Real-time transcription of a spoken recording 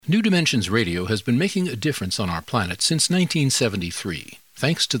New Dimensions Radio has been making a difference on our planet since 1973,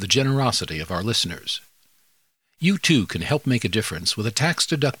 thanks to the generosity of our listeners. You too can help make a difference with a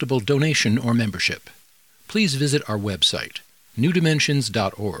tax-deductible donation or membership. Please visit our website,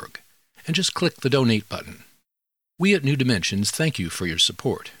 newdimensions.org, and just click the Donate button. We at New Dimensions thank you for your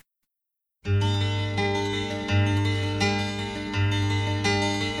support.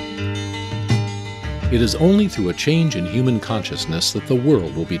 It is only through a change in human consciousness that the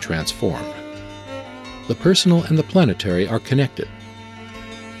world will be transformed. The personal and the planetary are connected.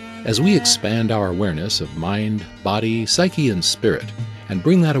 As we expand our awareness of mind, body, psyche, and spirit, and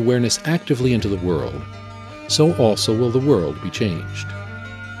bring that awareness actively into the world, so also will the world be changed.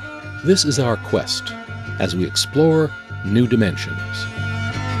 This is our quest as we explore new dimensions.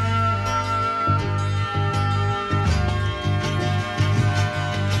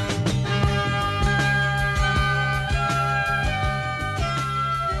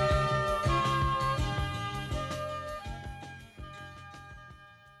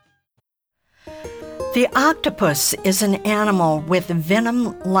 The octopus is an animal with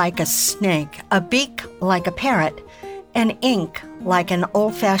venom like a snake, a beak like a parrot, and ink like an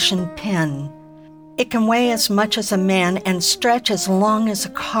old-fashioned pen. It can weigh as much as a man and stretch as long as a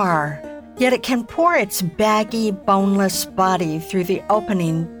car, yet it can pour its baggy, boneless body through the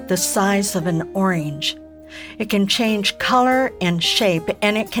opening the size of an orange. It can change color and shape,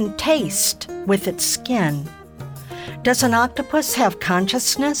 and it can taste with its skin. Does an octopus have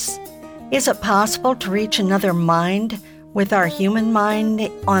consciousness? Is it possible to reach another mind with our human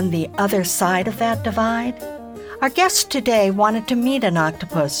mind on the other side of that divide? Our guest today wanted to meet an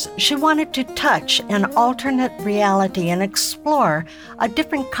octopus. She wanted to touch an alternate reality and explore a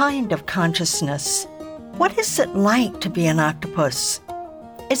different kind of consciousness. What is it like to be an octopus?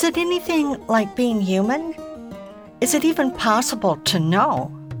 Is it anything like being human? Is it even possible to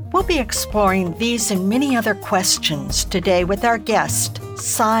know? We'll be exploring these and many other questions today with our guest,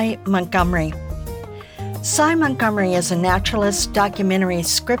 Sy Montgomery. Sy Montgomery is a naturalist, documentary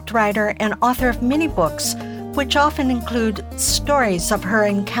scriptwriter, and author of many books, which often include stories of her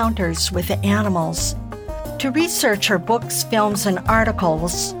encounters with animals. To research her books, films, and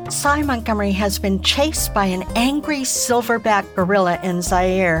articles, Sy Montgomery has been chased by an angry silverback gorilla in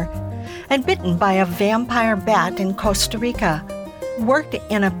Zaire and bitten by a vampire bat in Costa Rica, worked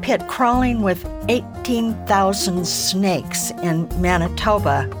in a pit crawling with 18,000 snakes in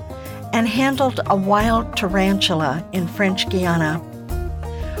Manitoba, and handled a wild tarantula in French Guiana.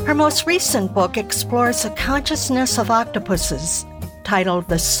 Her most recent book explores the consciousness of octopuses, titled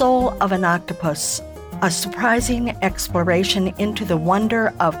The Soul of an Octopus, a surprising exploration into the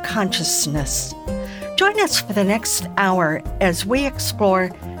wonder of consciousness. Join us for the next hour as we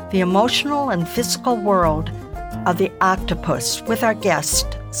explore the emotional and physical world of the octopus with our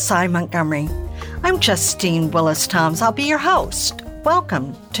guest, Sy Montgomery. I'm Justine Willis-Toms. I'll be your host.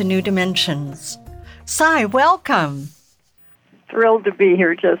 Welcome to New Dimensions. Sy, welcome. Thrilled to be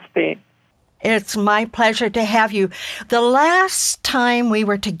here, Justine. It's my pleasure to have you. The last time we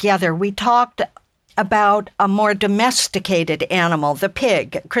were together, we talked about a more domesticated animal, the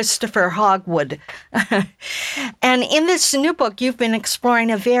pig, Christopher Hogwood. And in this new book, you've been exploring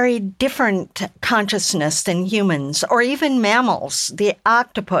a very different consciousness than humans, or even mammals, the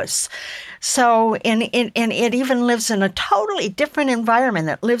octopus. So, and it even lives in a totally different environment.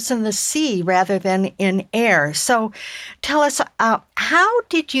 It lives in the sea rather than in air. So tell us, how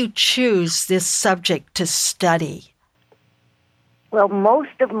did you choose this subject to study? Well,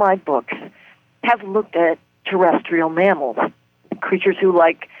 most of my books have looked at terrestrial mammals, creatures who,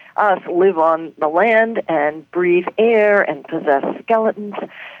 like us, live on the land and breathe air and possess skeletons.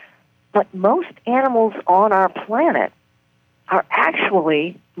 But most animals on our planet are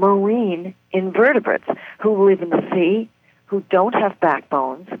actually marine invertebrates who live in the sea, who don't have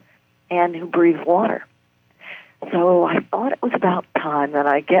backbones, and who breathe water. So I thought it was about time that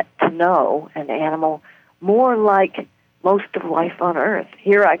I get to know an animal more like most of life on Earth.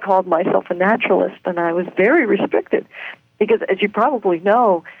 Here I called myself a naturalist, and I was very restricted because, as you probably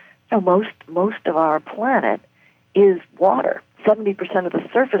know, most of our planet is water. 70% of the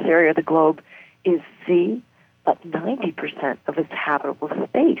surface area of the globe is sea, but 90% of its habitable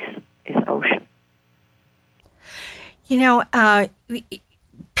space is ocean. You know,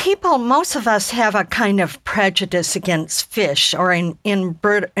 most of us have a kind of prejudice against fish or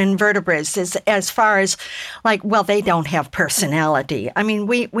invertebrates as far as, like, well, they don't have personality. I mean,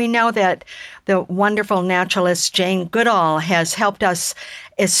 we know that the wonderful naturalist Jane Goodall has helped us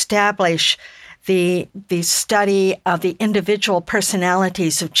establish the study of the individual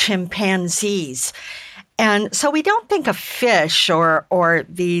personalities of chimpanzees. And so we don't think of fish or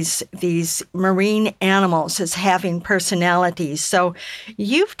these marine animals as having personalities. So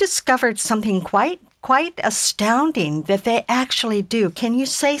you've discovered something quite astounding that they actually do. Can you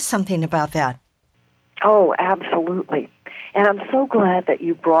say something about that? Oh, absolutely. And I'm so glad that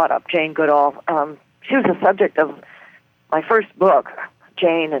you brought up Jane Goodall. She was the subject of my first book,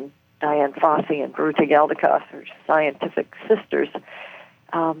 Jane and Diane Fossey and Veruca Geldicott, her scientific sisters,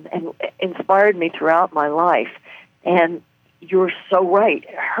 and inspired me throughout my life. And you're so right.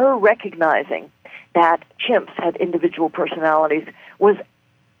 Her recognizing that chimps had individual personalities was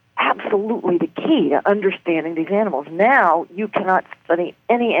absolutely the key to understanding these animals. Now you cannot study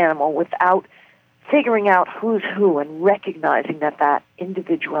any animal without figuring out who's who and recognizing that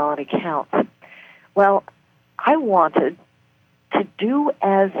individuality counts. Well, I wanted to do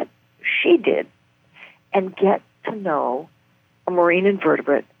as she did and get to know a marine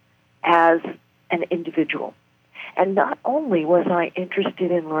invertebrate as an individual. And not only was I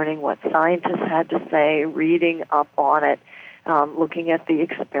interested in learning what scientists had to say, reading up on it, looking at the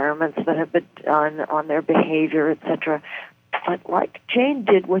experiments that have been done on their behavior, etc., but like Jane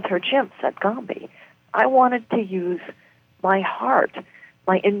did with her chimps at Gombe, I wanted to use my heart,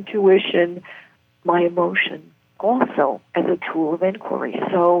 my intuition, my emotion also as a tool of inquiry.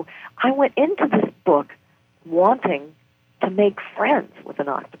 So I went into this book wanting to make friends with an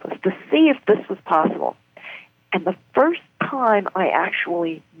octopus, to see if this was possible. And the first time I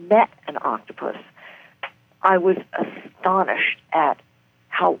actually met an octopus, I was astonished at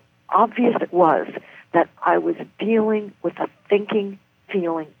how obvious it was that I was dealing with a thinking,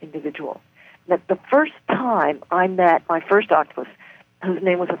 feeling individual. That the first time I met my first octopus, whose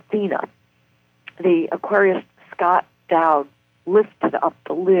name was Athena, the aquarist Scott Dowd lifted up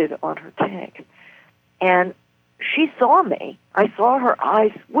the lid on her tank. And she saw me. I saw her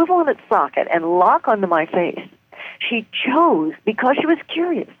eyes swivel in its socket and lock onto my face. She chose, because she was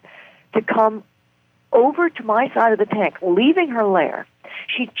curious, to come over to my side of the tank, leaving her lair.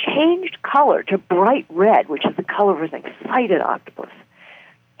 She changed color to bright red, which is the color of an excited octopus.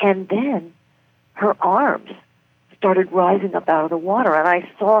 And then her arms started rising up out of the water, and I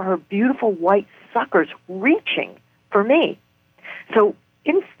saw her beautiful white suckers reaching for me. So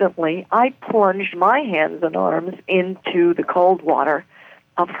instantly, I plunged my hands and arms into the cold water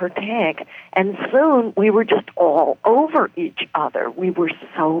of her tank, and soon we were just all over each other. We were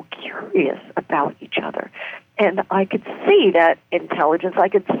so curious about each other. And I could see that intelligence, I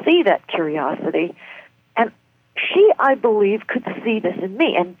could see that curiosity, and she, I believe, could see this in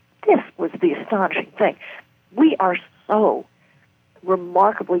me, and this was the astonishing thing. We are so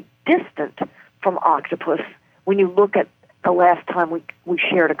remarkably distant from octopus when you look at the last time we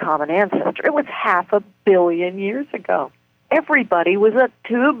shared a common ancestor. It was 500 million years ago. Everybody was a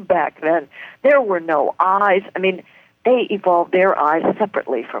tube back then. There were no eyes. I mean, they evolved their eyes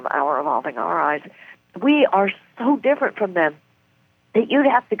separately from our evolving our eyes. We are so different from them that you'd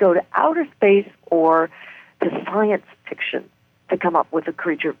have to go to outer space or to science fiction to come up with a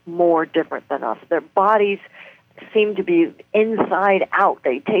creature more different than us. Their bodies seem to be inside out.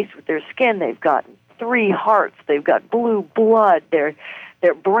 They taste with their skin. They've got 3 hearts. They've got blue blood. Their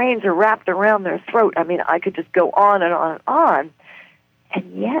brains are wrapped around their throat. I mean, I could just go on and on and on.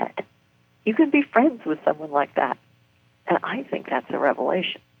 And yet, you can be friends with someone like that. And I think that's a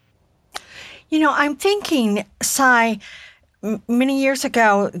revelation. You know, I'm thinking, Cy, many years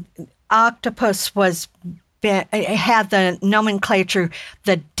ago, octopus had the nomenclature,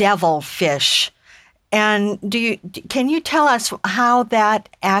 the devilfish. And can you tell us how that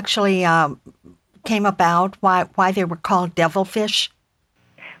actually came about, why they were called devilfish?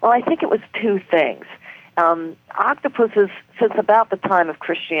 Well, I think it was 2 things. Octopuses, since about the time of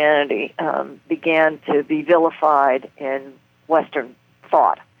Christianity, began to be vilified in Western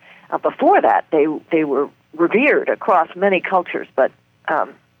thought. Before that, they were revered across many cultures, but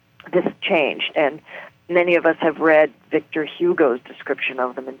this changed. And many of us have read Victor Hugo's description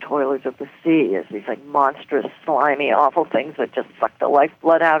of them in Toilers of the Sea as these like monstrous, slimy, awful things that just suck the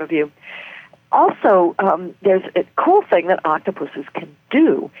lifeblood out of you. Also, there's a cool thing that octopuses can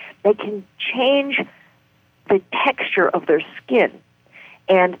do. They can change the texture of their skin,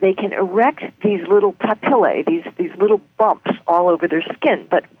 and they can erect these little papillae, these little bumps all over their skin.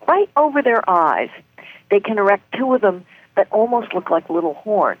 But right over their eyes, they can erect 2 of them that almost look like little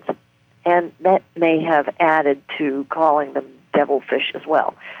horns. And that may have added to calling them devilfish as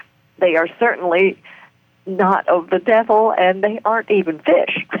well. They are certainly not of the devil, and they aren't even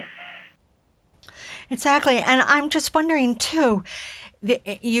fish. Exactly. And I'm just wondering, too,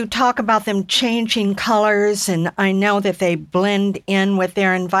 you talk about them changing colors, and I know that they blend in with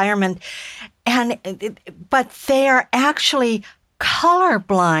their environment. But they are actually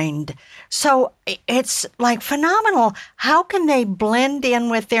colorblind. So it's like phenomenal. How can they blend in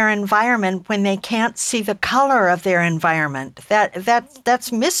with their environment when they can't see the color of their environment?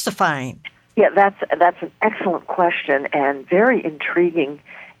 That's mystifying. Yeah, that's an excellent question, and very intriguing.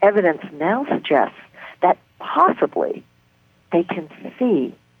 Evidence now suggests that possibly they can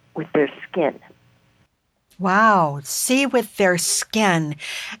see with their skin. Wow, see with their skin.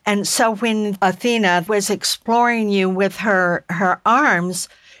 And so when Athena was exploring you with her arms,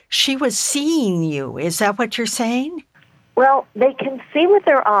 she was seeing you. Is that what you're saying? Well, they can see with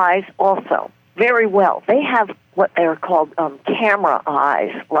their eyes also very well. They have what they're called camera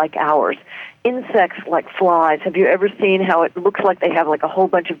eyes, like ours. Insects like flies. Have you ever seen how it looks like they have like a whole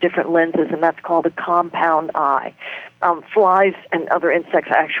bunch of different lenses, and that's called a compound eye? Flies and other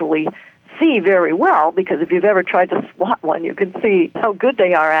insects actually see very well, because if you've ever tried to swat one, you can see how good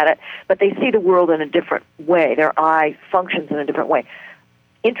they are at it, but they see the world in a different way. Their eye functions in a different way.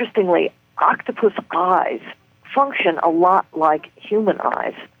 Interestingly, octopus eyes function a lot like human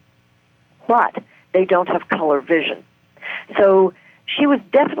eyes, but they don't have color vision. So she was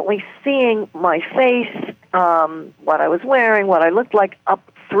definitely seeing my face, what I was wearing, what I looked like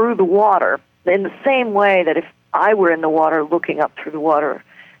up through the water, in the same way that if I were in the water looking up through the water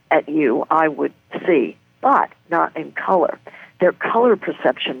at you, I would see, but not in color. Their color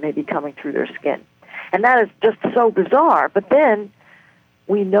perception may be coming through their skin. And that is just so bizarre. But then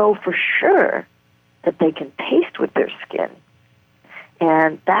we know for sure that they can taste with their skin.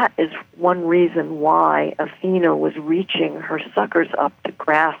 And that is one reason why Athena was reaching her suckers up to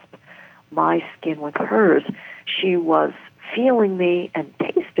grasp my skin with hers. She was feeling me and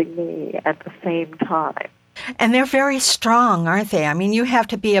tasting me at the same time. And they're very strong, aren't they? I mean, you have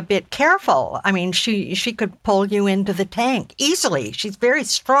to be a bit careful. I mean, she could pull you into the tank easily. She's very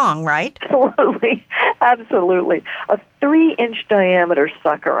strong, right? Absolutely. Absolutely. A 3-inch diameter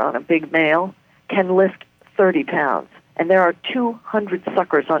sucker on a big male can lift 30 pounds. And there are 200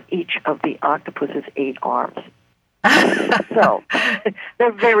 suckers on each of the octopus's 8 arms. So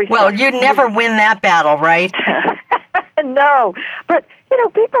they're very strong. Well, you'd never win that battle, right? No. But,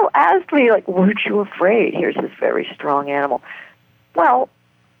 people asked me, like, weren't you afraid? Here's this very strong animal. Well,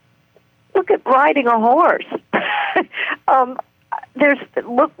 look at riding a horse.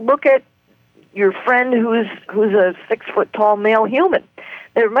 Look at your friend who's a 6-foot-tall male human.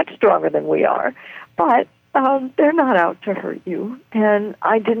 They're much stronger than we are, but they're not out to hurt you. And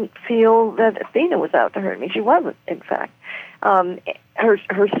I didn't feel that Athena was out to hurt me. She wasn't, in fact. Her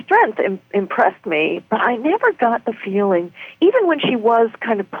strength impressed me, but I never got the feeling, even when she was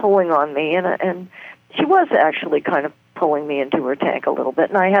kind of pulling on me, and she was actually kind of pulling me into her tank a little bit.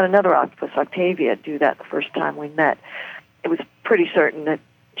 And I had another octopus, Octavia, do that the first time we met. It was pretty certain that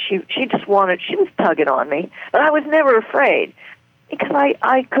she was tugging on me, but I was never afraid, because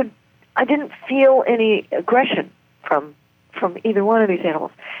I didn't feel any aggression from either one of these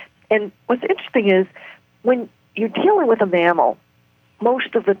animals. And what's interesting is, when you're dealing with a mammal,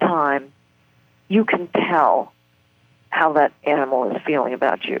 most of the time you can tell how that animal is feeling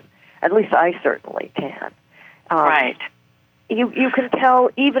about you. At least I certainly can. Right. You can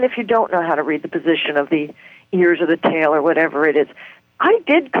tell even if you don't know how to read the position of the ears or the tail or whatever it is. I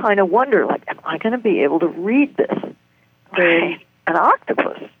did kind of wonder, like, am I going to be able to read this? Right. An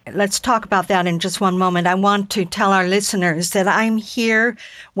octopus. Let's talk about that in just one moment. I want to tell our listeners that I'm here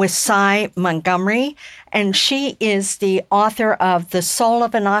with Sy Montgomery, and she is the author of The Soul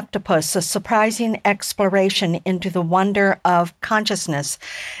of an Octopus, a surprising exploration into the wonder of consciousness.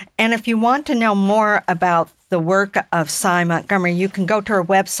 And if you want to know more about the work of Sy Montgomery, you can go to her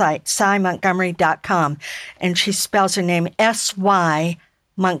website, symontgomery.com, and she spells her name S-Y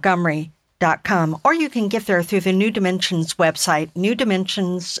Montgomery.com. Or you can get there through the New Dimensions website,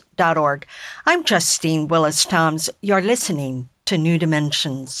 newdimensions.org. I'm Justine Willis-Toms. You're listening to New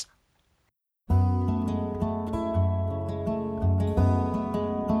Dimensions.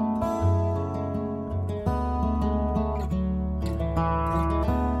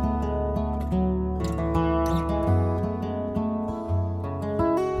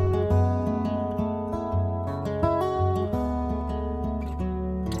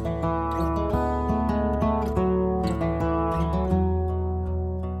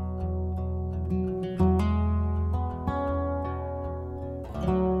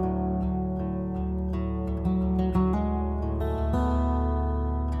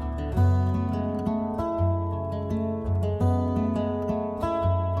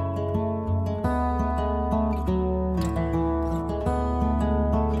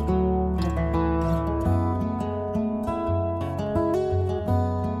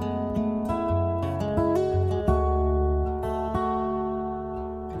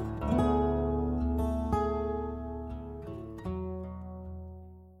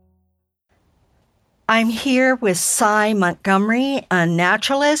 I'm here with Sy Montgomery, a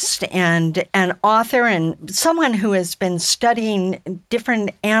naturalist and an author and someone who has been studying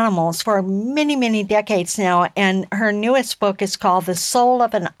different animals for many, many decades now. And her newest book is called The Soul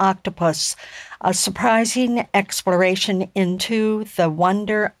of an Octopus, a surprising exploration into the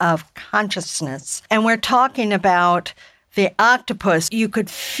wonder of consciousness. And we're talking about the octopus. You could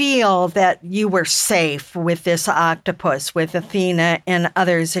feel that you were safe with this octopus, with Athena and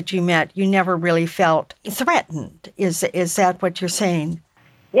others that you met. You never really felt threatened. Is that what you're saying?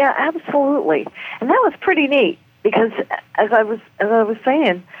 Yeah, absolutely. And that was pretty neat because, as I was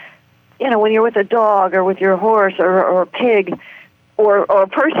saying, when you're with a dog or with your horse or a pig or a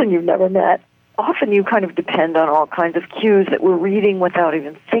person you've never met, often you kind of depend on all kinds of cues that we're reading without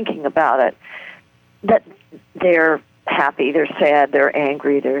even thinking about it. That they're happy, they're sad, they're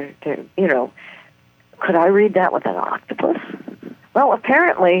angry, they're could I read that with an octopus? Well,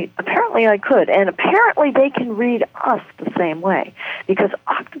 apparently I could, and apparently they can read us the same way, because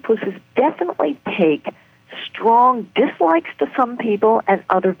octopuses definitely take strong dislikes to some people and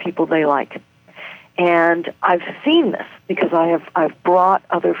other people they like. And I've seen this because I've brought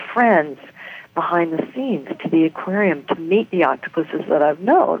other friends behind the scenes to the aquarium to meet the octopuses that I've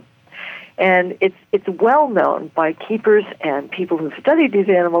known. And it's well known by keepers and people who've studied these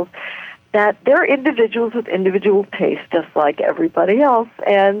animals that they're individuals with individual tastes, just like everybody else.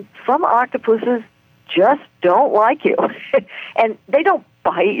 And some octopuses just don't like you. And they don't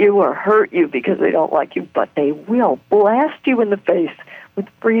bite you or hurt you because they don't like you, but they will blast you in the face with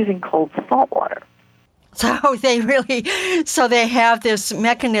freezing cold salt water. So they have this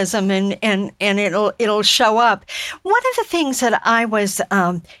mechanism and it'll show up. One of the things that I was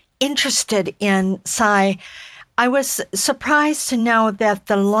interested in, Sy, I was surprised to know that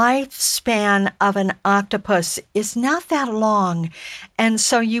the lifespan of an octopus is not that long. And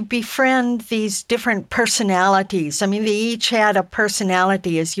so you befriend these different personalities. I mean, they each had a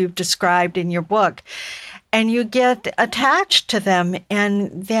personality, as you've described in your book. And you get attached to them,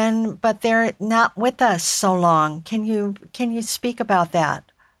 but they're not with us so long. Can you speak about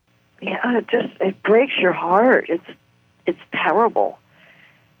that? Yeah, it breaks your heart. It's terrible.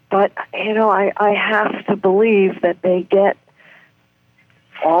 But, I have to believe that they get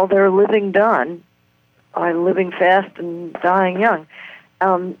all their living done by living fast and dying young.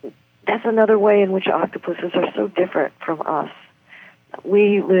 That's another way in which octopuses are so different from us.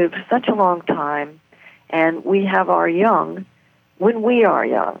 We live such a long time, and we have our young when we are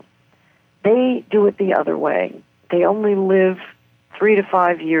young. They do it the other way. They only live 3 to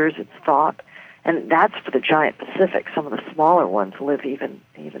 5 years, it's thought. And that's for the giant Pacific. Some of the smaller ones live even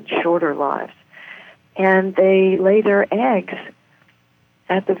shorter lives. And they lay their eggs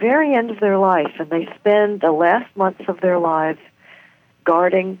at the very end of their life, and they spend the last months of their lives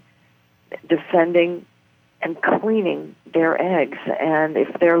guarding, defending, and cleaning their eggs. And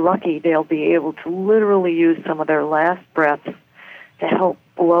if they're lucky, they'll be able to literally use some of their last breaths to help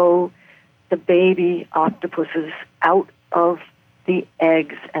blow the baby octopuses out of the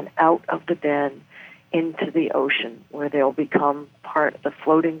eggs and out of the den into the ocean, where they'll become part of the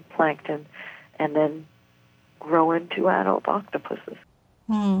floating plankton and then grow into adult octopuses.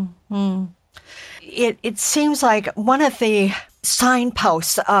 Mm-hmm. It seems like one of the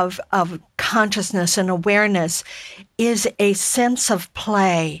signposts of consciousness and awareness is a sense of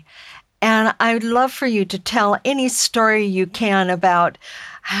play. And I'd love for you to tell any story you can about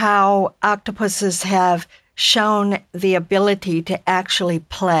how octopuses have shown the ability to actually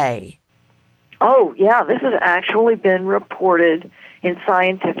play. Oh, yeah, this has actually been reported in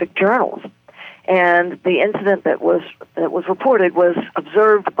scientific journals. And the incident that was reported was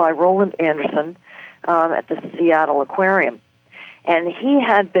observed by Roland Anderson at the Seattle Aquarium. And he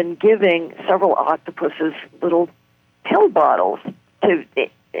had been giving several octopuses little pill bottles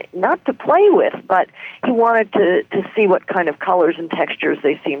not to play with, but he wanted to see what kind of colors and textures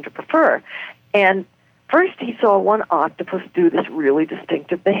they seemed to prefer. And first, he saw one octopus do this really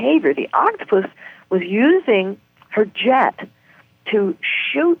distinctive behavior. The octopus was using her jet to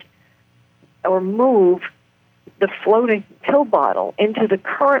shoot or move the floating pill bottle into the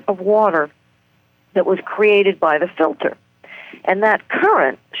current of water that was created by the filter. And that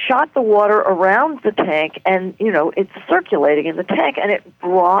current shot the water around the tank, and, it's circulating in the tank, and it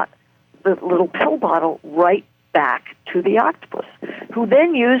brought the little pill bottle right back to the octopus, who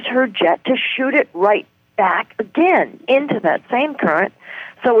then used her jet to shoot it right back again into that same current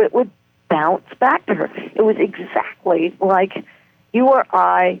so it would bounce back to her. It was exactly like you or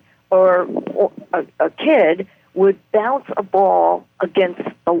I or a kid would bounce a ball against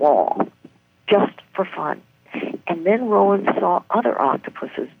the wall just for fun. And then Roland saw other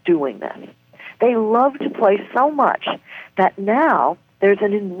octopuses doing this. They love to play so much that now there's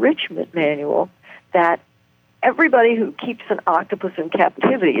an enrichment manual that everybody who keeps an octopus in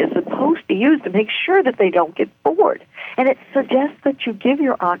captivity is supposed to use to make sure that they don't get bored. And it suggests that you give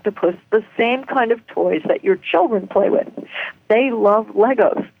your octopus the same kind of toys that your children play with. They love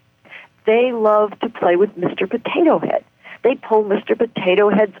Legos. They love to play with Mr. Potato Head. They pull Mr. Potato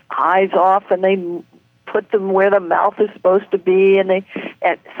Head's eyes off and they put them where the mouth is supposed to be, and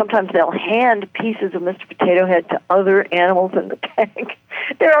sometimes they'll hand pieces of Mr. Potato Head to other animals in the tank.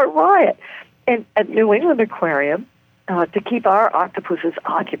 They're a riot. And at New England Aquarium, to keep our octopuses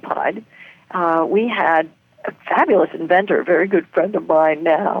occupied, we had a fabulous inventor, a very good friend of mine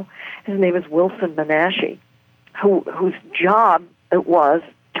now. His name is Wilson Menashe, whose job it was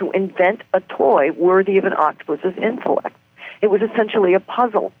to invent a toy worthy of an octopus's intellect. It was essentially a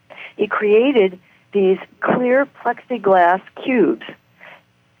puzzle. He created these clear plexiglass cubes,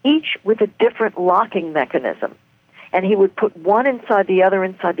 each with a different locking mechanism. And he would put one inside the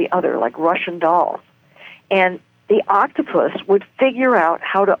other, like Russian dolls. And the octopus would figure out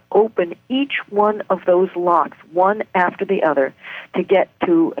how to open each one of those locks, one after the other, to get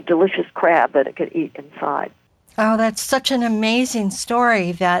to a delicious crab that it could eat inside. Oh, that's such an amazing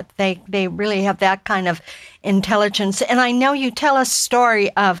story that they really have that kind of intelligence. And I know you tell a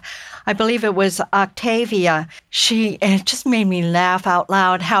story of, I believe it was Octavia. It just made me laugh out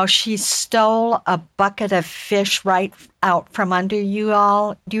loud how she stole a bucket of fish right out from under you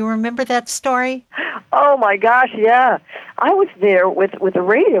all. Do you remember that story? Oh, my gosh, yeah. I was there with a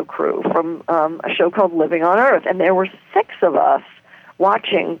radio crew from a show called Living on Earth, and there were 6 of us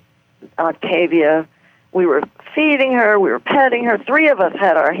watching Octavia. We were feeding her, we were petting her. 3 of us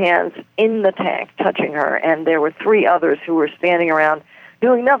had our hands in the tank touching her, and there were 3 others who were standing around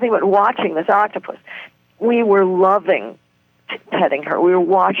doing nothing but watching this octopus. We were loving petting her. We were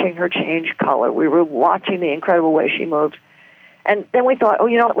watching her change color. We were watching the incredible way she moved. And then we thought,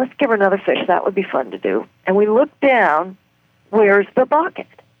 let's give her another fish. That would be fun to do. And we looked down, where's the bucket?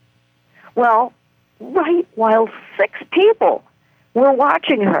 Well, right while 6 people were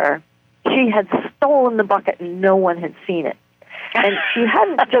watching her, she had stolen the bucket and no one had seen it. And she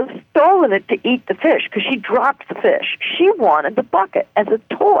hadn't just stolen it to eat the fish because she dropped the fish. She wanted the bucket as a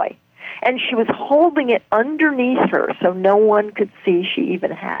toy. And she was holding it underneath her so no one could see she even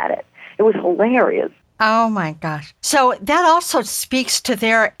had it. It was hilarious. Oh, my gosh. So that also speaks to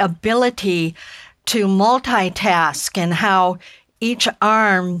their ability to multitask and how each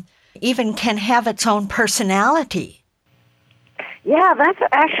arm even can have its own personality. Yeah, that's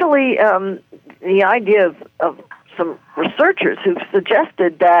actually the idea of some researchers who've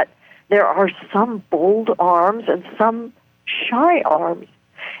suggested that there are some bold arms and some shy arms.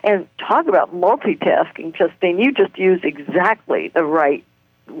 And talk about multitasking, Justine. You just used exactly the right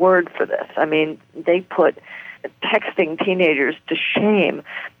word for this. I mean, they put texting teenagers to shame.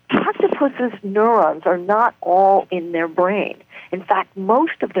 Octopus's neurons are not all in their brain. In fact,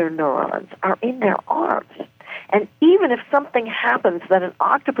 most of their neurons are in their arms. And even if something happens that an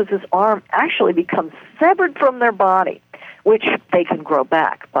octopus's arm actually becomes severed from their body, which they can grow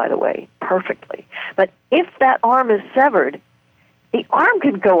back, by the way, perfectly. But if that arm is severed, the arm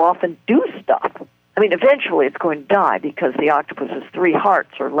can go off and do stuff. I mean, eventually it's going to die because the octopus's 3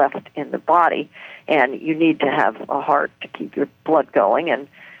 hearts are left in the body, and you need to have a heart to keep your blood going, and,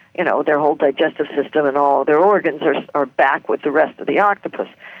 their whole digestive system and all their organs are back with the rest of the octopus.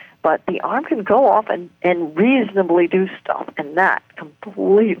 But the arm can go off and reasonably do stuff, and that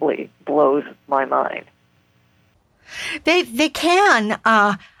completely blows my mind. They can,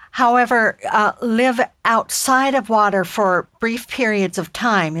 however, live outside of water for brief periods of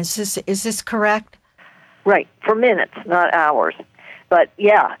time. Is this correct? Right, for minutes, not hours. But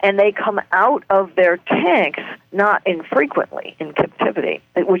yeah, and they come out of their tanks not infrequently in captivity,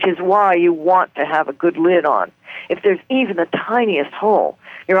 which is why you want to have a good lid on. If there's even the tiniest hole,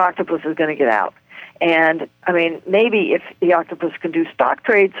 your octopus is going to get out. And, I mean, maybe if the octopus can do stock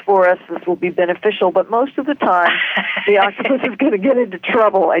trades for us, this will be beneficial, but most of the time, the octopus is going to get into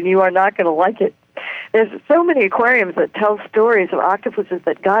trouble, and you are not going to like it. There's so many aquariums that tell stories of octopuses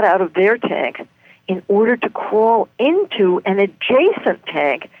that got out of their tank in order to crawl into an adjacent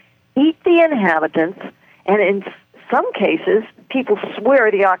tank, eat the inhabitants, and in some cases, people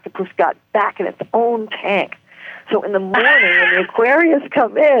swear the octopus got back in its own tank. So in the morning, when the aquariums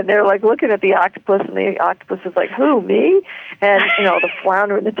come in, they're like looking at the octopus, and the octopus is like, who, me? And, the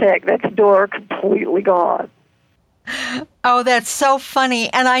flounder in the tank next door, completely gone. Oh, that's so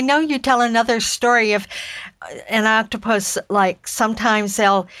funny. And I know you tell another story of an octopus, like sometimes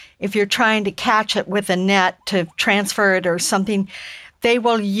if you're trying to catch it with a net to transfer it or something, they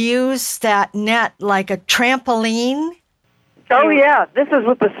will use that net like a trampoline. Oh, yeah. This is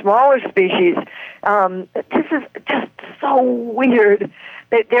with the smaller species. This is just so weird.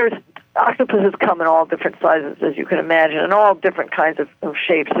 There's octopuses come in all different sizes, as you can imagine, and all different kinds of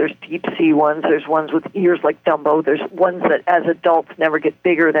shapes. There's deep-sea ones. There's ones with ears like Dumbo. There's ones that, as adults, never get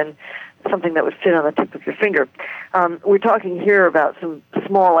bigger than something that would fit on the tip of your finger. We're talking here about some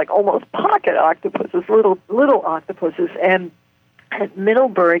small, like almost pocket octopuses, little octopuses. And at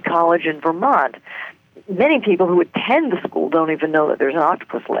Middlebury College in Vermont, many people who attend the school don't even know that there's an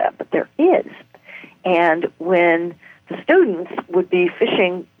octopus lab, but there is. And when the students would be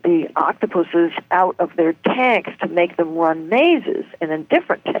fishing the octopuses out of their tanks to make them run mazes in a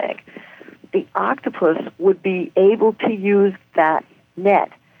different tank, the octopus would be able to use that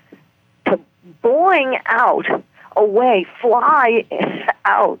net to boing out away, fly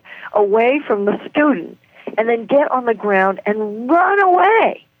out away from the student, and then get on the ground and run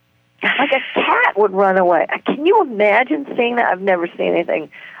away. Like a cat would run away. Can you imagine seeing that? I've never seen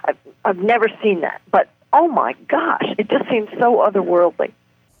anything. I've never seen that. But oh my gosh, it just seems so otherworldly.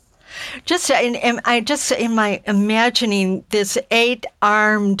 In my imagining this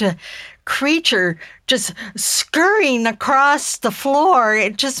 8-armed creature just scurrying across the floor.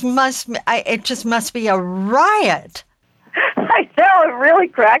 It just must be a riot. I know, it really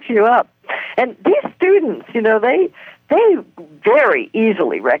cracks you up. And these students, they very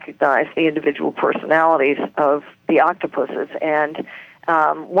easily recognize the individual personalities of the octopuses, and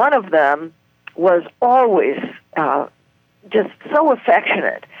one of them was always just so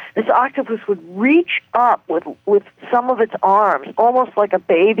affectionate. This octopus would reach up with some of its arms, almost like a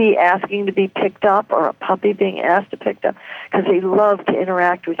baby asking to be picked up or a puppy being asked to be picked up, because they love to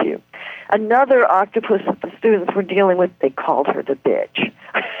interact with you. Another octopus that the students were dealing with, they called her the bitch.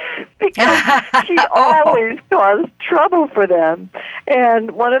 Because she always caused trouble for them.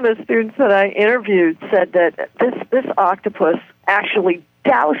 And one of the students that I interviewed said that this octopus actually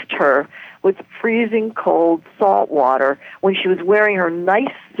doused her with freezing cold salt water when she was wearing her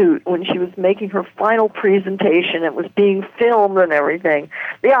nice suit, when she was making her final presentation. It was being filmed and everything.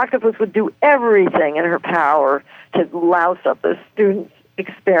 The octopus would do everything in her power to louse up the students'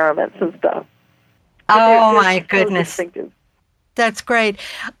 experiments and stuff. Oh, my goodness. That's great.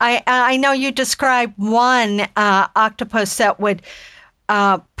 I know you described one octopus that would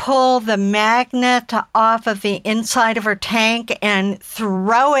pull the magnet off of the inside of her tank and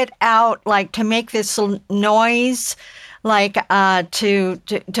throw it out, like to make this noise, like to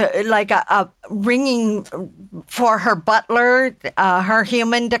like a ringing for her butler, her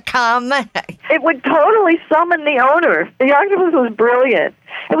human to come. It would totally summon the owner. The octopus was brilliant.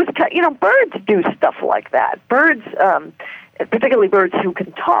 It was, birds do stuff like that. Birds, particularly birds who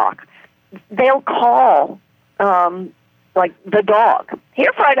can talk, they'll call. Like the dog,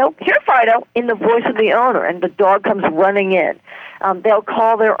 here Fido, in the voice of the owner, and the dog comes running in. They'll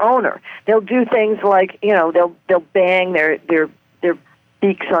call their owner. They'll do things like, they'll bang their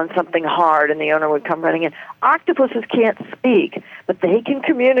beaks on something hard, and the owner would come running in. Octopuses can't speak, but they can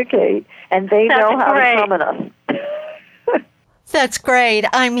communicate, and they know how to summon us. That's great.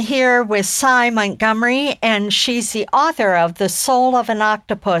 I'm here with Sy Montgomery, and she's the author of The Soul of an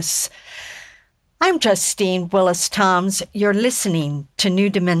Octopus. I'm Justine Willis-Toms. You're listening to New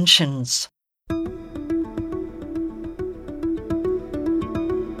Dimensions.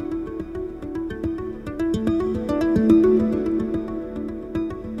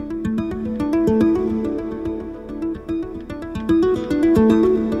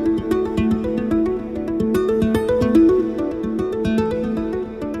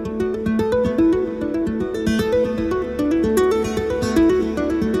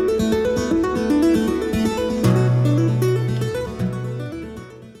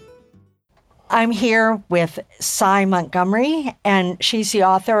 I'm here with Sy Montgomery, and she's the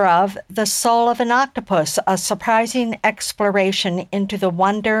author of The Soul of an Octopus, a surprising exploration into the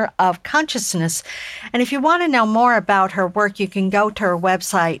wonder of consciousness. And if you want to know more about her work, you can go to her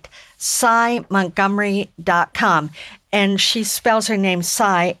website, symontgomery.com. And she spells her name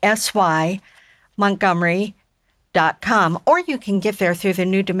Sy, S-Y, Montgomery.com. Or you can get there through the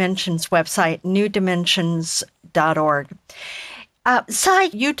New Dimensions website, newdimensions.org. Sy,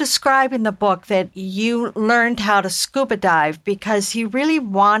 you describe in the book that you learned how to scuba dive because you really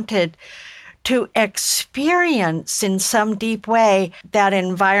wanted to experience in some deep way that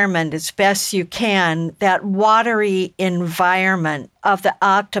environment as best you can, that watery environment of the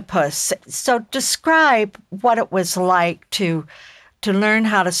octopus. So describe what it was like to learn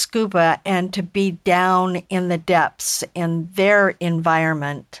how to scuba and to be down in the depths in their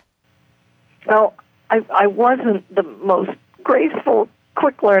environment. Well, I wasn't the most graceful,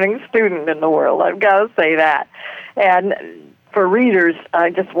 quick-learning student in the world. I've got to say that. And for readers, I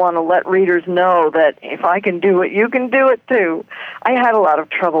just want to let readers know that if I can do it, you can do it too. I had a lot of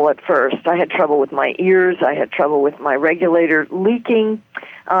trouble at first. I had trouble with my ears. I had trouble with my regulator leaking.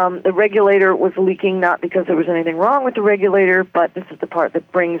 The regulator was leaking not because there was anything wrong with the regulator, but this is the part that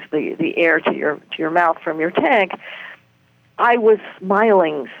brings the air to your mouth from your tank. I was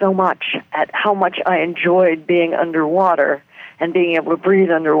smiling so much at how much I enjoyed being underwater and being able to breathe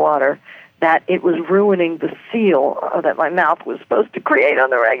underwater that it was ruining the seal that my mouth was supposed to create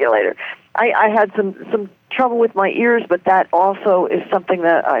on the regulator. I had some trouble with my ears, but that also is something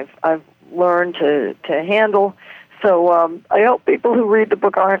that I've learned to handle. So I hope people who read the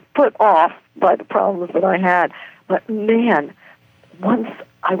book aren't put off by the problems that I had. But man, once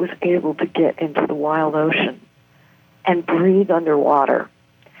I was able to get into the wild ocean and breathe underwater,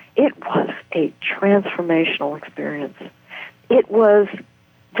 it was a transformational experience. It was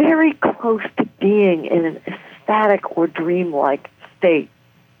very close to being in an ecstatic or dreamlike state.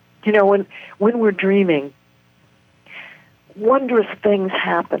 You know, when we're dreaming, wondrous things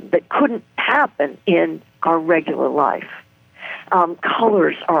happen that couldn't happen in our regular life.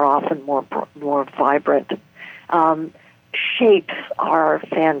 Colors are often more vibrant. Shapes are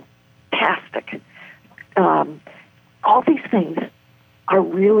fantastic. All these things are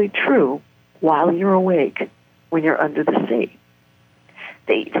really true while you're awake when you're under the sea.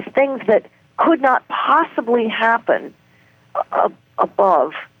 The things that could not possibly happen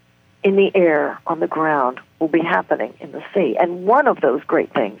above, in the air, on the ground, will be happening in the sea. And one of those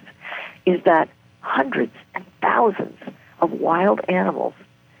great things is that hundreds and thousands of wild animals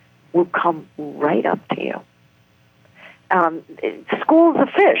will come right up to you. Schools of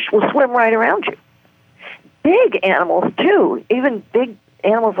fish will swim right around you. Big animals, too, even big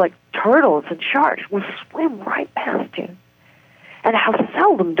animals like turtles and sharks will swim right past you. And how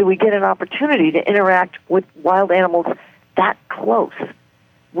seldom do we get an opportunity to interact with wild animals that close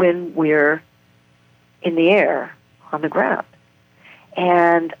when we're in the air on the ground.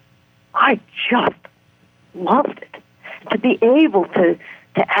 And I just loved it. To be able to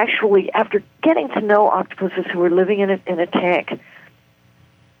actually, after getting to know octopuses who were living in a tank,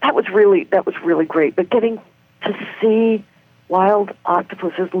 that was really great. But getting to see wild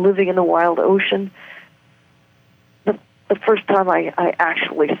octopuses living in the wild ocean, the first time I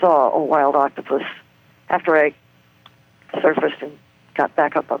actually saw a wild octopus, after I surfaced and got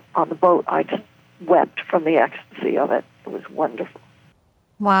back up on the boat, I just wept from the ecstasy of it. It was wonderful.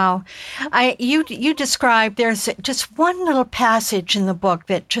 Wow. You described, there's just one little passage in the book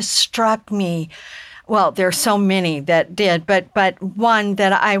that just struck me. Well, there are so many that did, but one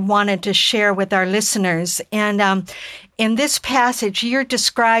that I wanted to share with our listeners. And in this passage, you're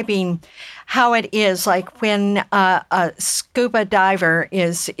describing how it is like when a scuba diver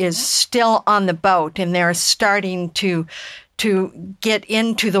is still on the boat and they're starting to get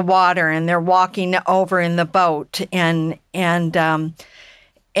into the water and they're walking over in the boat and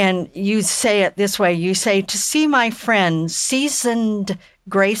you say it this way. You say, to see my friends, seasoned,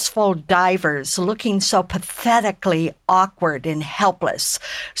 graceful divers looking so pathetically awkward and helpless,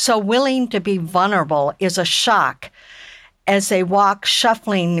 so willing to be vulnerable, is a shock as they walk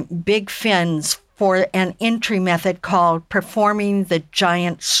shuffling big fins for an entry method called performing the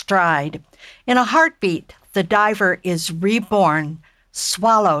giant stride. In a heartbeat, the diver is reborn,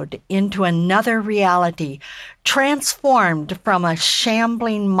 swallowed into another reality, transformed from a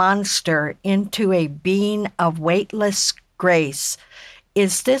shambling monster into a being of weightless grace.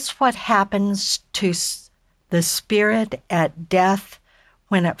 Is this what happens to the spirit at death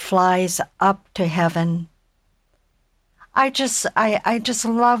when it flies up to heaven? I just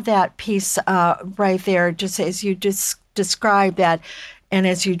love that piece right there, just as you just described that. And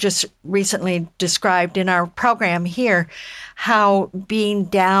as you just recently described in our program here, how being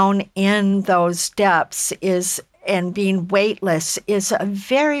down in those depths is, and being weightless, is a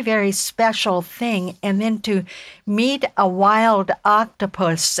very, very special thing. And then to meet a wild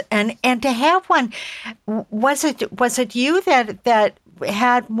octopus and to have one, was it you that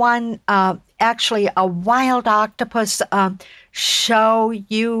had one, actually a wild octopus show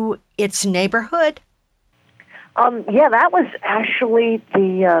you its neighborhood? Yeah, that was actually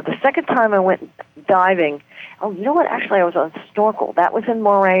the second time I went diving. Oh, you know what? Actually, I was on snorkel. That was in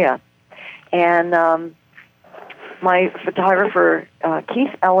Moorea. And my photographer,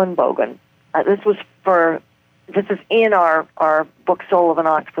 Keith Ellenbogen, this is in our book Soul of an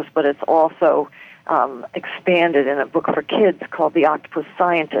Octopus, but it's also expanded in a book for kids called The Octopus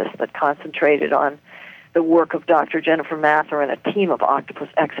Scientist that concentrated on the work of Dr. Jennifer Mather and a team of octopus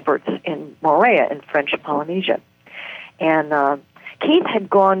experts in Moorea in French Polynesia. And Keith had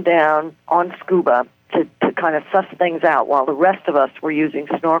gone down on scuba to kind of suss things out while the rest of us were using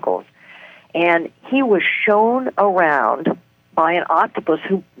snorkels. And he was shown around by an octopus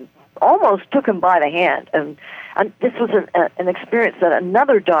who almost took him by the hand. And this was an experience that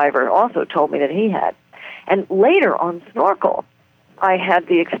another diver also told me that he had. And later on snorkel, I had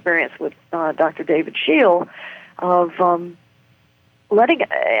the experience with Dr. David Scheel of letting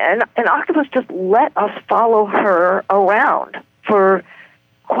an octopus just let us follow her around for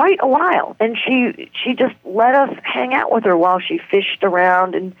quite a while. And she just let us hang out with her while she fished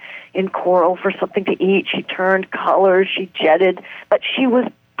around in coral for something to eat. She turned colors, she jetted, but she was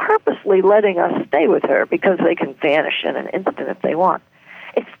purposely letting us stay with her because they can vanish in an instant if they want.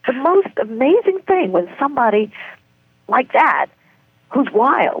 It's the most amazing thing when somebody like that, who's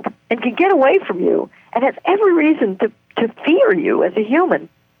wild and can get away from you and has every reason to fear you as a human,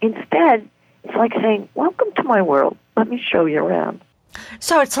 instead, it's like saying, welcome to my world. Let me show you around.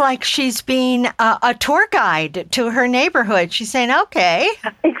 So it's like she's being a tour guide to her neighborhood. She's saying, okay.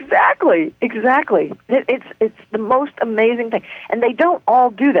 Exactly. It's the most amazing thing. And they don't all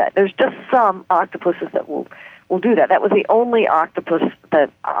do that. There's just some octopuses that will do that. That was the only octopus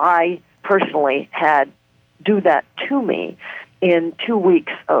that I personally had do that to me in 2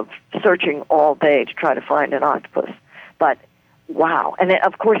 weeks of searching all day to try to find an octopus. But wow. And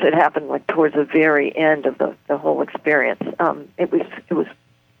of course it happened like towards the very end of the whole experience. It was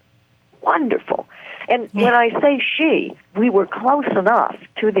wonderful. And when I say she, we were close enough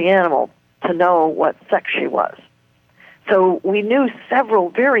to the animal to know what sex she was. So we knew several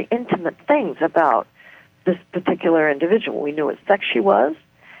very intimate things about this particular individual. We knew what sex she was.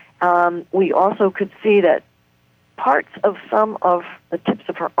 We also could see that parts of some of the tips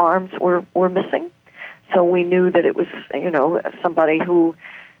of her arms were missing. So we knew that it was, somebody who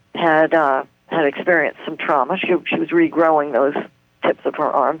had experienced some trauma. She was regrowing those tips of her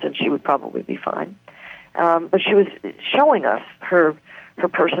arms, and she would probably be fine. But she was showing us her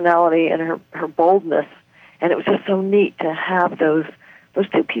personality and her boldness, and it was just so neat to have those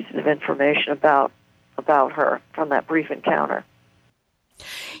two pieces of information about her from that brief encounter.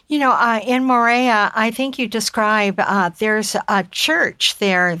 In Moorea, I think you describe there's a church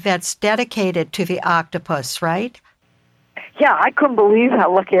there that's dedicated to the octopus, right? Yeah, I couldn't believe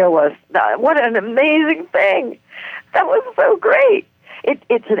how lucky I was. What an amazing thing. That was so great.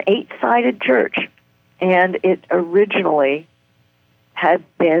 It's an 8-sided church, and it originally had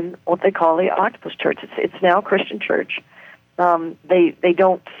been what they call the Octopus Church. It's now a Christian church. They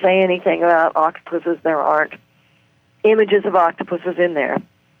don't say anything about octopuses. There aren't images of octopuses in there,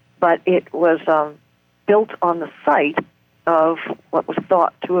 but it was built on the site of what was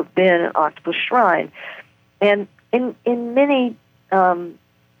thought to have been an octopus shrine. And in many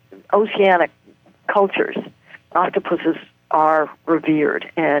oceanic cultures, octopuses are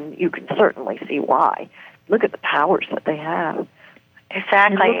revered, and you can certainly see why. Look at the powers that they have.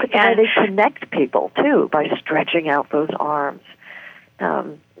 Exactly. And look at the way they connect people, too, by stretching out those arms.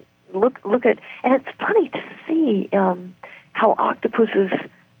 Look at, and it's funny to see how octopuses,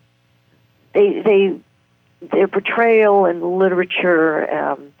 their portrayal in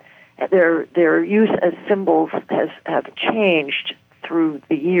literature, their use as symbols have changed through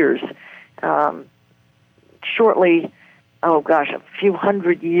the years. Shortly, a few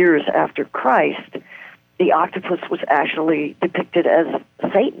hundred years after Christ, the octopus was actually depicted as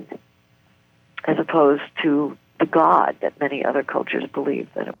Satan, as opposed to the god that many other cultures believe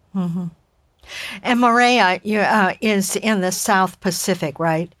that it was. Mm-hmm. And Moorea is in the South Pacific,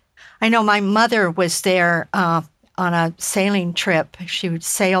 right? I know my mother was there on a sailing trip. She would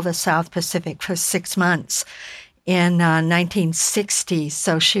sail the South Pacific for 6 months in 1960.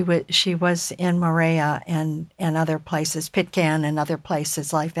 So she was in Moorea and other places, Pitcairn and other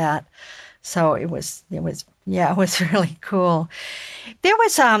places like that. So it was really cool. There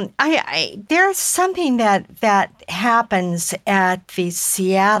was there's something that happens at the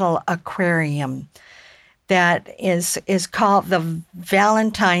Seattle Aquarium that is called the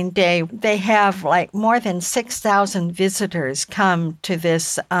Valentine Day. They have like more than 6,000 visitors come to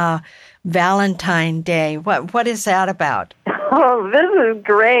this Valentine Day. What is that about? Oh, this is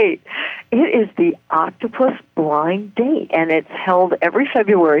great. It is the Octopus Blind Date, and it's held every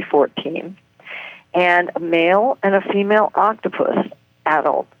February 14th. And a male and a female octopus,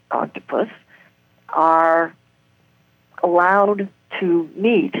 adult octopus, are allowed to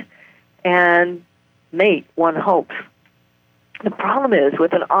meet and mate, one hopes. The problem is,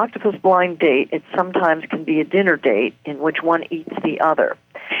 with an octopus blind date, it sometimes can be a dinner date in which one eats the other.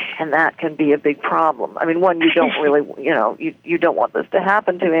 And that can be a big problem. I mean, one, you don't really, you don't want this to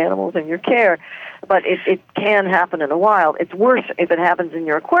happen to animals in your care, but it can happen in the wild. It's worse if it happens in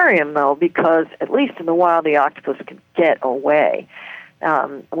your aquarium, though, because at least in the wild, the octopus can get away.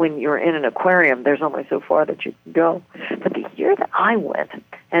 When you're in an aquarium, there's only so far that you can go. But the year that I went,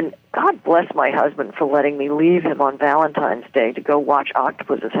 and God bless my husband for letting me leave him on Valentine's Day to go watch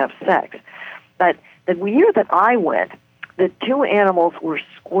octopuses have sex, but the year that I went, the two animals were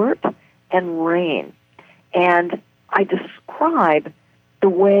Squirt and Rain. And I describe the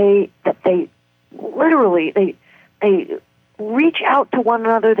way that they literally, they reach out to one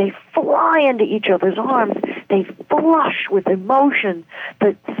another, they fly into each other's arms, they flush with emotion,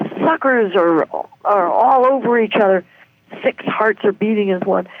 the suckers are all over each other, 6 hearts are beating as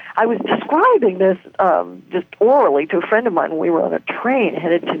one. I was describing this just orally to a friend of mine when we were on a train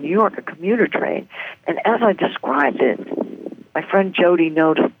headed to New York, a commuter train, and as I described it, my friend Jody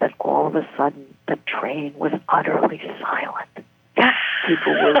noticed that all of a sudden the train was utterly silent.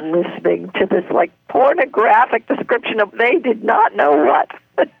 People were listening to this like pornographic description of they did not know what.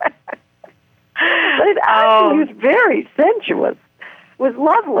 But it actually was very sensuous. It was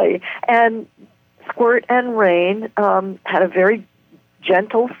lovely. And Squirt and Rain had a very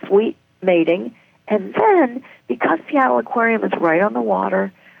gentle, sweet mating. And then, because Seattle Aquarium is right on the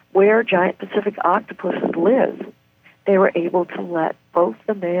water where giant Pacific octopuses live, they were able to let both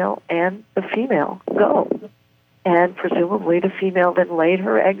the male and the female go. And presumably the female then laid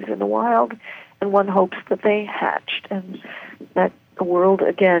her eggs in the wild, and one hopes that they hatched, and that the world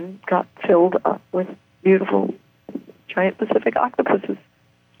again got filled up with beautiful giant Pacific octopuses.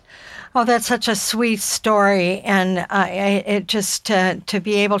 Oh, that's such a sweet story, and it just to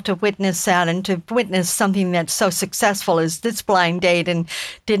be able to witness that and to witness something that's so successful as this blind date and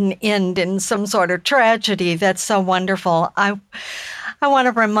didn't end in some sort of tragedy, that's so wonderful. I want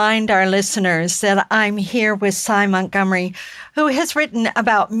to remind our listeners that I'm here with Sy Montgomery, who has written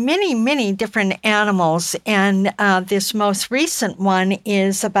about many, many different animals, and this most recent one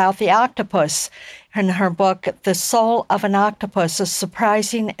is about the octopus. In her book, The Soul of an Octopus, A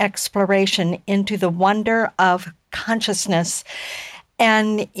Surprising Exploration into the Wonder of Consciousness.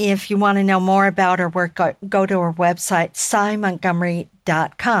 And if you want to know more about her work, go to her website,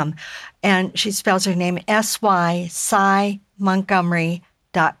 SyMontgomery.com. And she spells her name S-Y,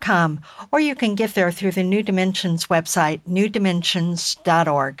 SyMontgomery.com. Or you can get there through the New Dimensions website,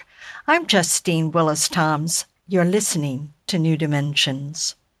 newdimensions.org. I'm Justine Willis-Toms. You're listening to New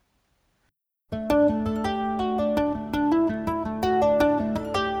Dimensions.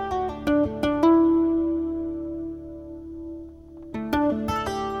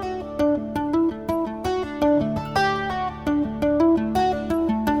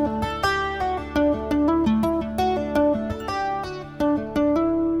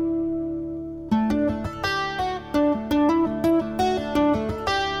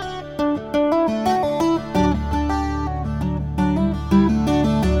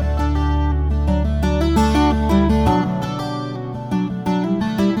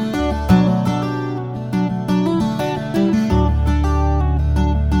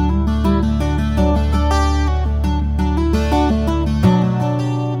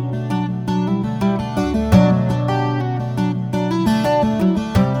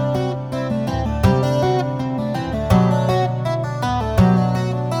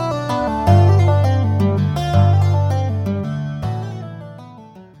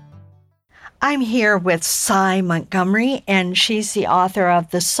 I'm here with Sy Montgomery, and she's the author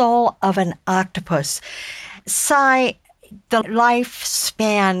of The Soul of an Octopus. Sy, the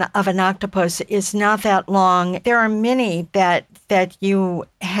lifespan of an octopus is not that long. There are many that you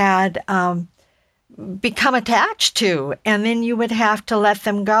had become attached to, and then you would have to let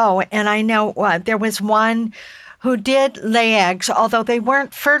them go. And I know there was one who did lay eggs, although they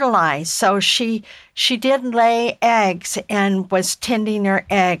weren't fertilized. So she did lay eggs and was tending her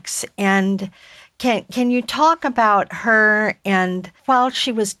eggs. And can you talk about her? And while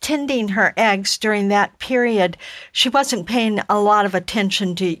she was tending her eggs during that period, she wasn't paying a lot of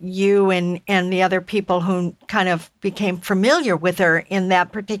attention to you and the other people who kind of became familiar with her in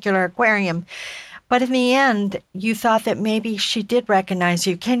that particular aquarium. But in the end, you thought that maybe she did recognize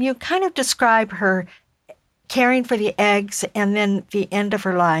you. Can you kind of describe her caring for the eggs and then the end of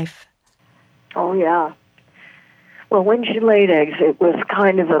her life? Oh, yeah. Well, when she laid eggs, it was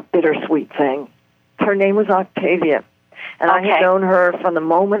kind of a bittersweet thing. Her name was Octavia, and I had known her from the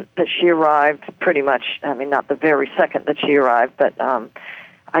moment that she arrived, pretty much. I mean, not the very second that she arrived, but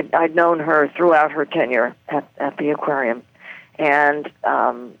I'd known her throughout her tenure at the aquarium, and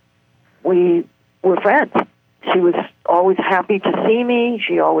we were friends. She was always happy to see me.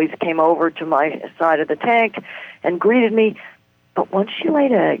 She always came over to my side of the tank and greeted me. But once she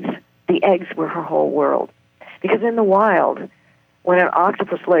laid eggs, the eggs were her whole world. Because in the wild, when an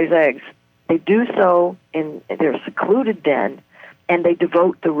octopus lays eggs, they do so in their secluded den, and they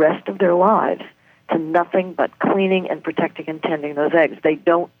devote the rest of their lives to nothing but cleaning and protecting and tending those eggs. They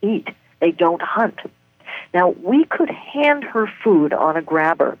don't eat. They don't hunt. Now, we could hand her food on a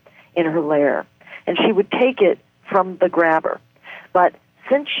grabber in her lair, and she would take it from the grabber. But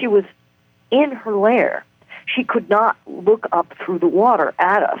since she was in her lair, she could not look up through the water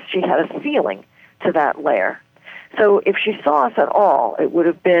at us. She had a ceiling to that lair. So if she saw us at all, it would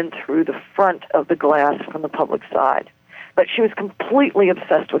have been through the front of the glass from the public side. But she was completely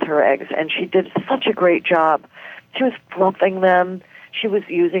obsessed with her eggs, and she did such a great job. She was fluffing them. She was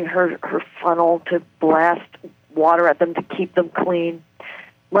using her funnel to blast water at them to keep them clean.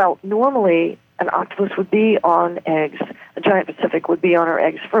 Well, normally an octopus would be on eggs, a giant Pacific would be on her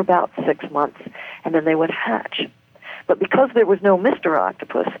eggs for about 6 months, and then they would hatch. But because there was no Mr.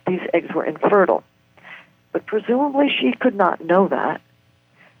 Octopus, these eggs were infertile. But presumably she could not know that.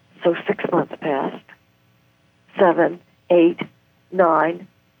 So 6 months passed, 7, 8, 9,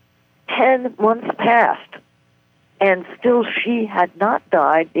 10 months passed, and still she had not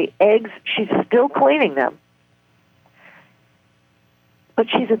died. The eggs, she's still cleaning them. But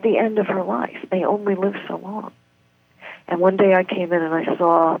she's at the end of her life. They only live so long. And one day I came in and I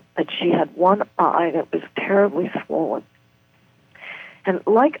saw that she had one eye that was terribly swollen. And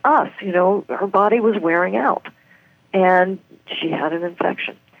like us, her body was wearing out. And she had an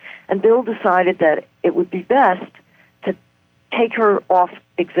infection. And Bill decided that it would be best to take her off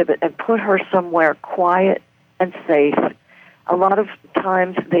exhibit and put her somewhere quiet and safe. A lot of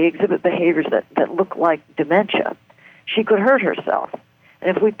times they exhibit behaviors that look like dementia. She could hurt herself.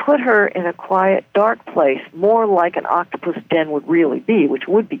 And if we put her in a quiet, dark place, more like an octopus den would really be, which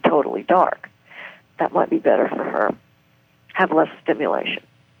would be totally dark, that might be better for her, have less stimulation.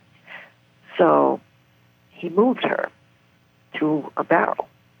 So he moved her to a barrel.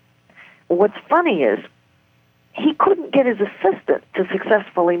 Well, what's funny is he couldn't get his assistant to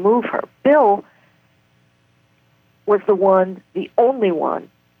successfully move her. Bill was the only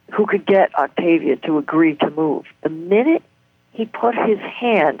one who could get Octavia to agree to move. The minute he put his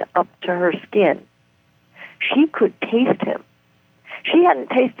hand up to her skin, she could taste him. She hadn't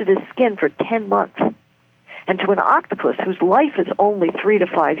tasted his skin for 10 months. And to an octopus whose life is only 3 to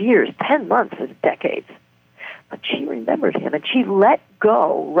 5 years, 10 months is decades. But she remembered him, and she let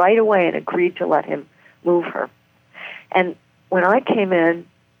go right away and agreed to let him move her. And when I came in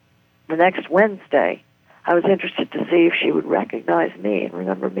the next Wednesday, I was interested to see if she would recognize me and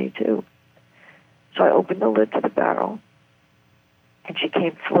remember me too. So I opened the lid to the barrel, and she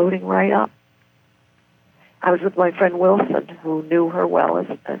came floating right up. I was with my friend Wilson, who knew her well as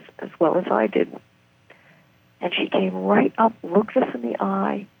well as I did. And she came right up, looked us in the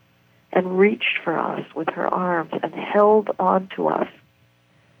eye, and reached for us with her arms and held on to us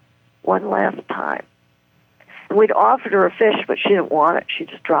one last time. And we'd offered her a fish, but she didn't want it. She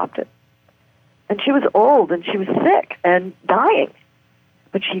just dropped it. And she was old, and she was sick and dying.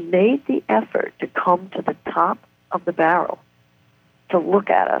 But she made the effort to come to the top of the barrel to look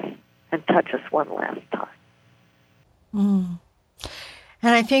at us and touch us one last time. Mm.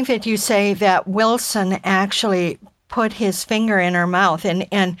 And I think that you say that Wilson actually put his finger in her mouth and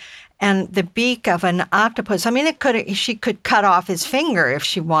the beak of an octopus. I mean, she could cut off his finger if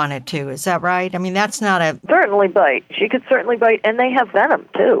she wanted to. Is that right? I mean, that's not a... Certainly bite. She could certainly bite, and they have venom,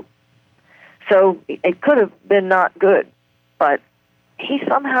 too. So it could have been not good, but he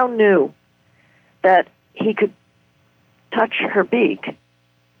somehow knew that he could touch her beak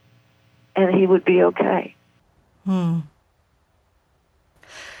and he would be okay. And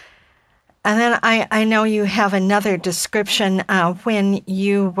then I know you have another description when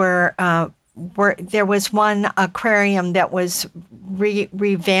you were there was one aquarium that was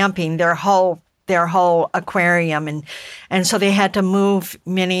revamping their whole aquarium, and so they had to move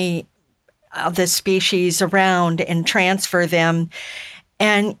many of the species around and transfer them.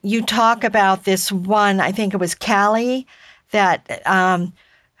 And you talk about this one, I think it was Callie, that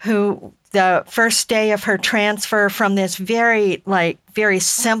who the first day of her transfer from this very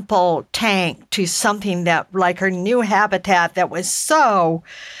simple tank to something that like her new habitat that was so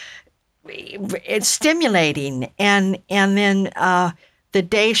it's stimulating. And then the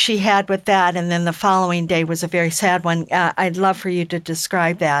day she had with that, and then the following day was a very sad one. I'd love for you to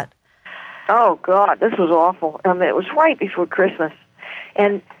describe that. Oh, God, this was awful. It was right before Christmas.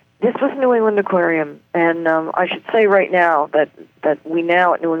 And this was New England Aquarium. And I should say right now that we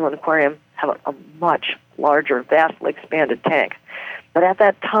now at New England Aquarium have a much larger, vastly expanded tank. But at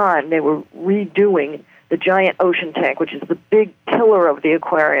that time, they were redoing the giant ocean tank, which is the big pillar of the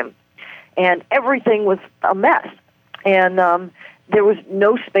aquarium. And everything was a mess. And there was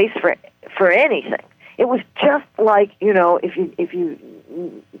no space for anything. It was just like, if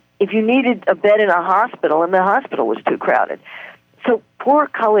you needed a bed in a hospital and the hospital was too crowded. So poor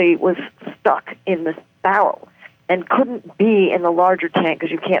Cully was stuck in this barrel and couldn't be in the larger tank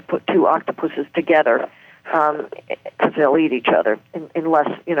because you can't put two octopuses together because they'll eat each other unless,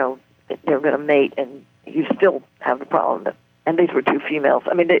 they're going to mate, and you still have the problem. And these were two females.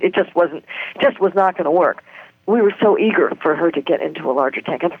 I mean, it just was not going to work. We were so eager for her to get into a larger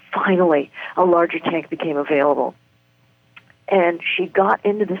tank, and finally a larger tank became available. And she got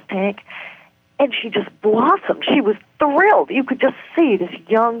into this tank, and she just blossomed. She was thrilled. You could just see this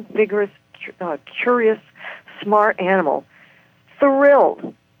young, vigorous, curious, smart animal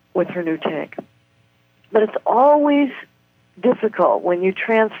thrilled with her new tank. But it's always difficult when you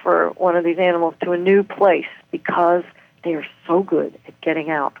transfer one of these animals to a new place because they are so good at getting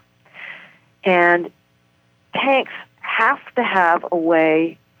out. And tanks have to have a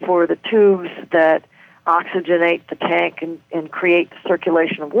way for the tubes that oxygenate the tank and create the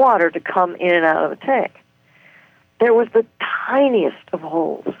circulation of water to come in and out of the tank. There was the tiniest of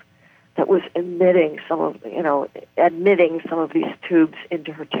holes that was admitting some of these tubes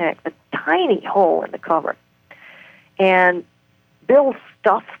into her tank, a tiny hole in the cover. And Bill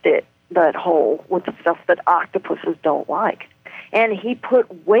stuffed that hole with the stuff that octopuses don't like. And he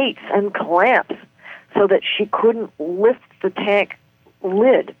put weights and clamps so that she couldn't lift the tank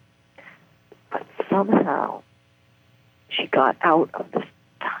lid. But somehow she got out of this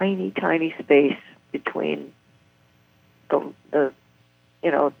tiny, tiny space between the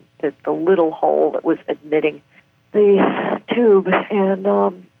little hole that was admitting the tube. And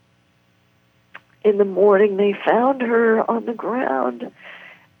in the morning they found her on the ground,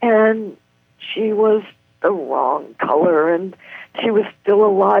 and she was the wrong color, and she was still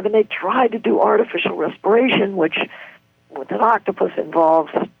alive, and they tried to do artificial respiration, which with an octopus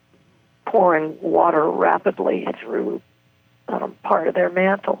involves pouring water rapidly through part of their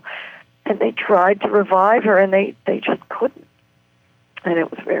mantle. And they tried to revive her, and they just couldn't. And it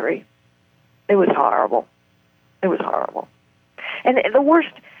was horrible. It was horrible. And the worst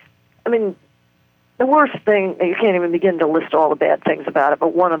thing, you can't even begin to list all the bad things about it,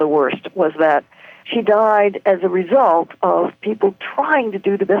 but one of the worst was that she died as a result of people trying to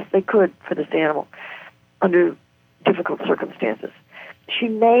do the best they could for this animal under difficult circumstances. She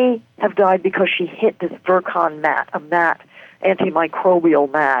may have died because she hit this Virkon mat,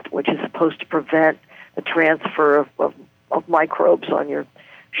 antimicrobial mat, which is supposed to prevent the transfer of microbes on your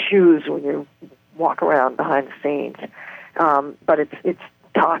shoes when you walk around behind the scenes. But it's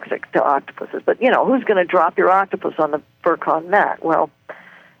toxic to octopuses. But, who's going to drop your octopus on the Virkon mat? Well,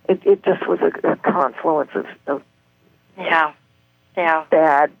 it just was a confluence of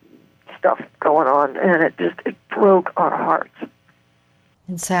bad stuff going on, and it broke our hearts.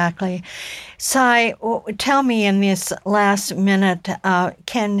 Exactly. Cy, tell me in this last minute,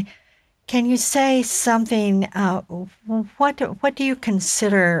 can you say something? What do you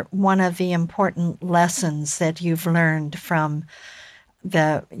consider one of the important lessons that you've learned from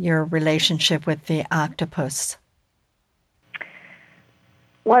your relationship with the octopus?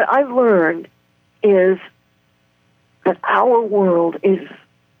 What I've learned is that our world is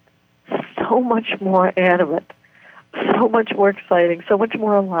so much more animate, so much more exciting, so much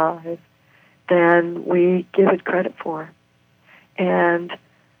more alive than we give it credit for. And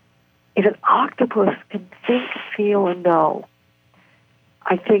if an octopus can think, feel, and know,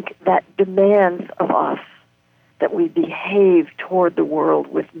 I think that demands of us that we behave toward the world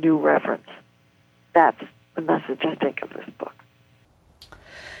with new reverence. That's the message, I think, of this book.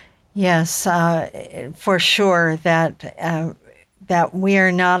 Yes, for sure that we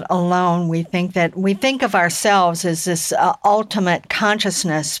are not alone. We think of ourselves as this ultimate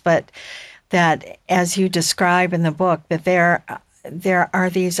consciousness, but that, as you describe in the book, that there are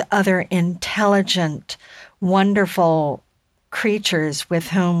these other intelligent, wonderful creatures with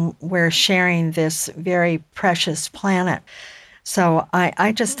whom we're sharing this very precious planet. So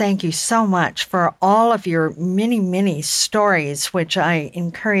I just thank you so much for all of your many, many stories, which I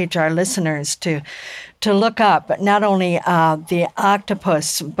encourage our listeners to look up, not only the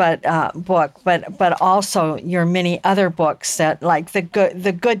octopus book, but also your many other books that, like the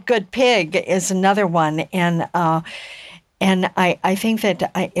good pig is another one, and I think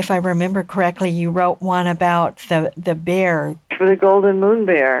that if I remember correctly, you wrote one about the bear. For the golden moon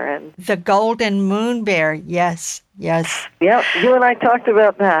bear. And the golden moon bear, yes. Yep, you and I talked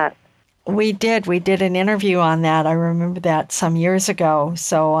about that. We did an interview on that. I remember that some years ago.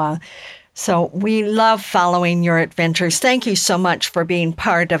 So we love following your adventures. Thank you so much for being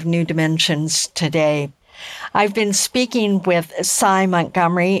part of New Dimensions today. I've been speaking with Sy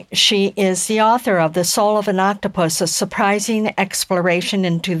Montgomery. She is the author of The Soul of an Octopus, a surprising exploration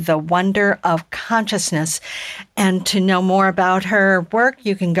into the wonder of consciousness. And to know more about her work,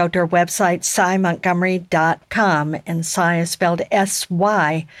 you can go to her website, symontgomery.com. And Sy is spelled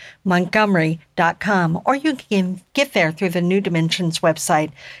S-Y, Montgomery.com. Or you can get there through the New Dimensions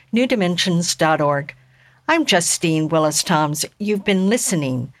website, newdimensions.org. I'm Justine Willis-Toms. You've been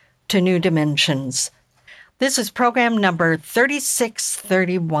listening to New Dimensions. This is program number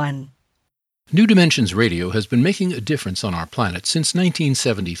 3631. New Dimensions Radio has been making a difference on our planet since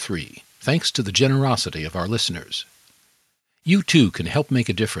 1973, thanks to the generosity of our listeners. You too can help make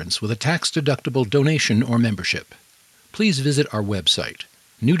a difference with a tax-deductible donation or membership. Please visit our website,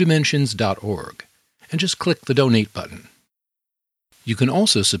 newdimensions.org, and just click the Donate button. You can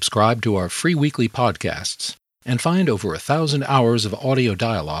also subscribe to our free weekly podcasts and find over 1,000 hours of audio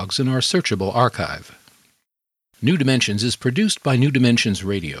dialogues in our searchable archive. New Dimensions is produced by New Dimensions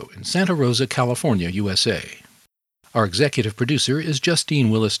Radio in Santa Rosa, California, USA. Our executive producer is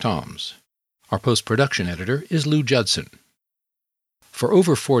Justine Willis-Toms. Our post-production editor is Lou Judson. For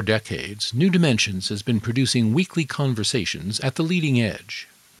over 4 decades, New Dimensions has been producing weekly conversations at the leading edge.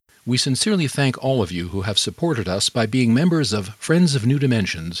 We sincerely thank all of you who have supported us by being members of Friends of New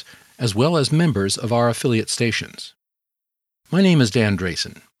Dimensions, as well as members of our affiliate stations. My name is Dan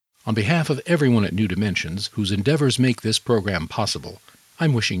Drayson. On behalf of everyone at New Dimensions, whose endeavors make this program possible,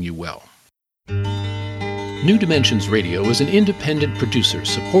 I'm wishing you well. New Dimensions Radio is an independent producer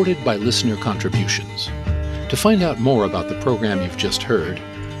supported by listener contributions. To find out more about the program you've just heard,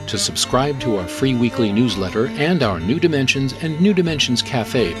 to subscribe to our free weekly newsletter and our New Dimensions and New Dimensions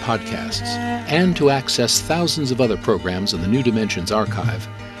Cafe podcasts, and to access thousands of other programs in the New Dimensions archive,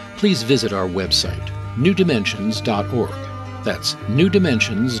 please visit our website, newdimensions.org. That's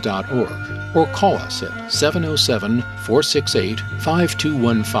newdimensions.org, or call us at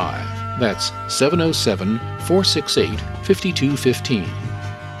 707-468-5215. That's 707-468-5215.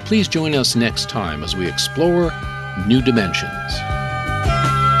 Please join us next time as we explore New Dimensions.